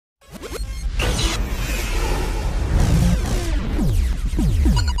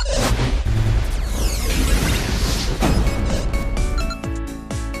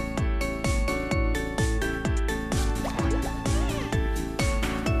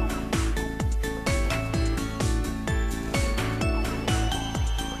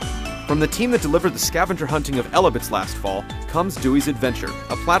From the team that delivered the scavenger hunting of Elebits last fall comes Dewey's Adventure,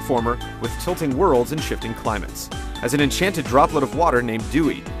 a platformer with tilting worlds and shifting climates. As an enchanted droplet of water named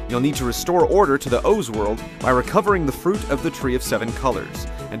Dewy, you'll need to restore order to the O's world by recovering the fruit of the Tree of Seven Colors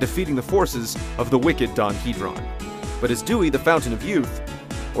and defeating the forces of the wicked Don Hedron. But is Dewy the fountain of youth,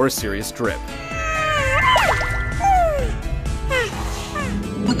 or a serious drip?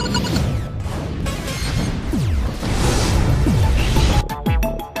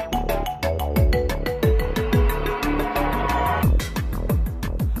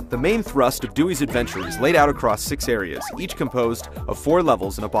 The main thrust of Dewey's Adventure is laid out across 6 areas, each composed of 4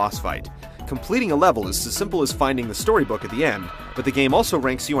 levels and a boss fight. Completing a level is as simple as finding the storybook at the end, but the game also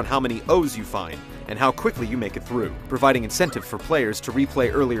ranks you on how many O's you find, and how quickly you make it through, providing incentive for players to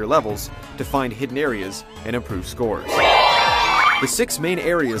replay earlier levels, to find hidden areas, and improve scores. The 6 main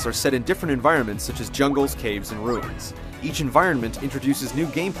areas are set in different environments such as jungles, caves, and ruins. Each environment introduces new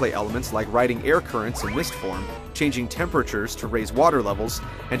gameplay elements like riding air currents in mist form, changing temperatures to raise water levels,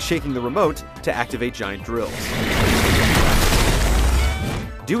 and shaking the remote to activate giant drills.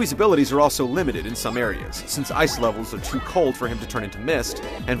 Dewey's abilities are also limited in some areas, since ice levels are too cold for him to turn into mist,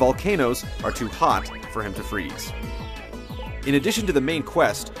 and volcanoes are too hot for him to freeze. In addition to the main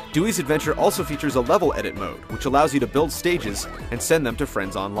quest, Dewey's Adventure also features a level edit mode, which allows you to build stages and send them to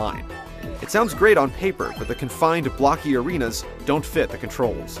friends online. It sounds great on paper, but the confined, blocky arenas don't fit the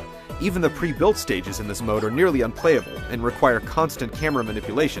controls. Even the pre-built stages in this mode are nearly unplayable and require constant camera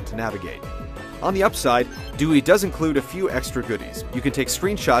manipulation to navigate. On the upside, Dewy does include a few extra goodies. You can take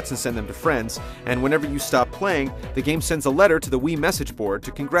screenshots and send them to friends, and whenever you stop playing, the game sends a letter to the Wii message board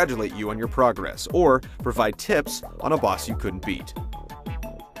to congratulate you on your progress, or provide tips on a boss you couldn't beat.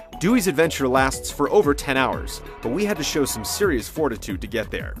 Dewey's Adventure lasts for over 10 hours, but we had to show some serious fortitude to get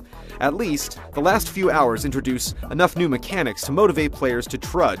there. At least, the last few hours introduce enough new mechanics to motivate players to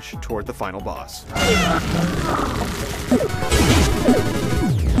trudge toward the final boss.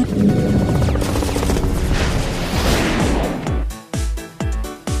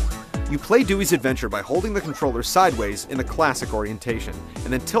 You play Dewey's Adventure by holding the controller sideways in the classic orientation,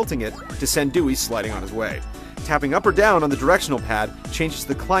 and then tilting it to send Dewey sliding on his way. Tapping up or down on the directional pad changes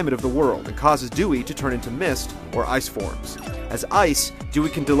the climate of the world and causes Dewy to turn into mist or ice forms. As ice, Dewy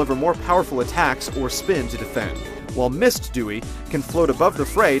can deliver more powerful attacks or spin to defend, while Mist Dewy can float above the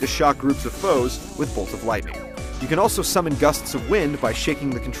fray to shock groups of foes with bolts of lightning. You can also summon gusts of wind by shaking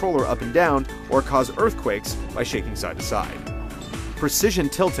the controller up and down, or cause earthquakes by shaking side to side. Precision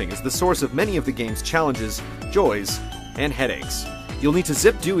tilting is the source of many of the game's challenges, joys, and headaches. You'll need to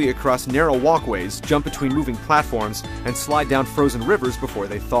zip Dewy across narrow walkways, jump between moving platforms, and slide down frozen rivers before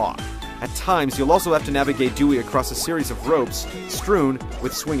they thaw. At times, you'll also have to navigate Dewy across a series of ropes strewn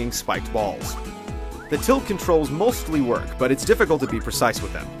with swinging spiked balls. The tilt controls mostly work, but it's difficult to be precise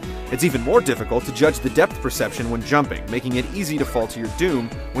with them. It's even more difficult to judge the depth perception when jumping, making it easy to fall to your doom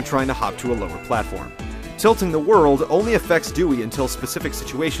when trying to hop to a lower platform. Tilting the world only affects Dewy until specific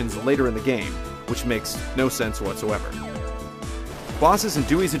situations later in the game, which makes no sense whatsoever. Bosses in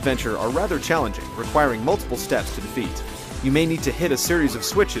Dewey's Adventure are rather challenging, requiring multiple steps to defeat. You may need to hit a series of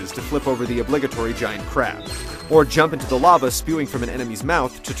switches to flip over the obligatory giant crab, or jump into the lava spewing from an enemy's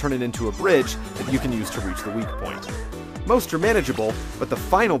mouth to turn it into a bridge that you can use to reach the weak point. Most are manageable, but the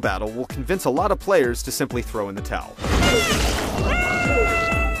final battle will convince a lot of players to simply throw in the towel.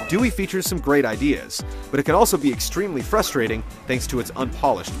 Dewy features some great ideas, but it can also be extremely frustrating thanks to its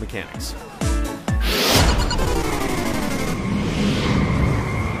unpolished mechanics.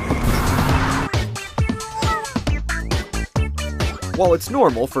 While it's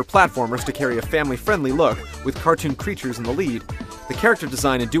normal for platformers to carry a family-friendly look with cartoon creatures in the lead, the character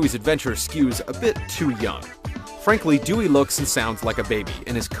design in Dewey's Adventure skews a bit too young. Frankly, Dewy looks and sounds like a baby,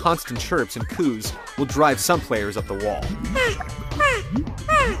 and his constant chirps and coos will drive some players up the wall.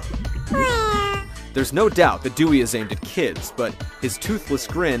 There's no doubt that Dewy is aimed at kids, but his toothless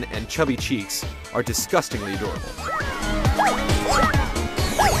grin and chubby cheeks are disgustingly adorable.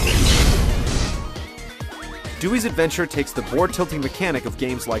 Dewey's Adventure takes the board-tilting mechanic of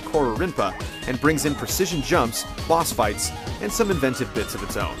games like Kororinpa and brings in precision jumps, boss fights, and some inventive bits of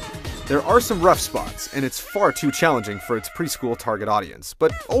its own. There are some rough spots, and it's far too challenging for its preschool target audience,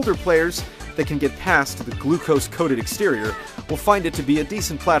 but older players that can get past the glucose-coated exterior will find it to be a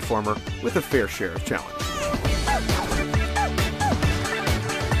decent platformer with a fair share of challenge.